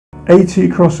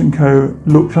AT Cross & Co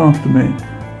looked after me,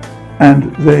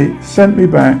 and they sent me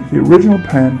back the original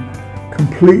pen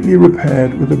completely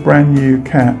repaired with a brand new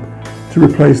cap to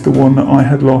replace the one that I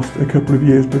had lost a couple of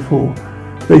years before.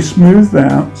 They smoothed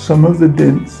out some of the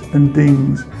dints and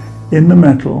dings in the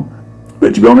metal,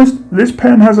 but to be honest, this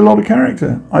pen has a lot of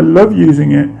character. I love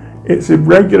using it. It's a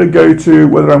regular go-to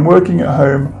whether I'm working at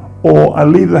home or I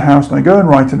leave the house and I go and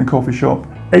write in a coffee shop.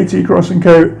 AT Cross &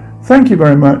 Co, thank you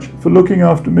very much for looking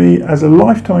after me as a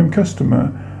lifetime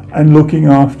customer and looking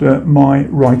after my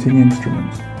writing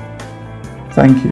instruments. Thank you.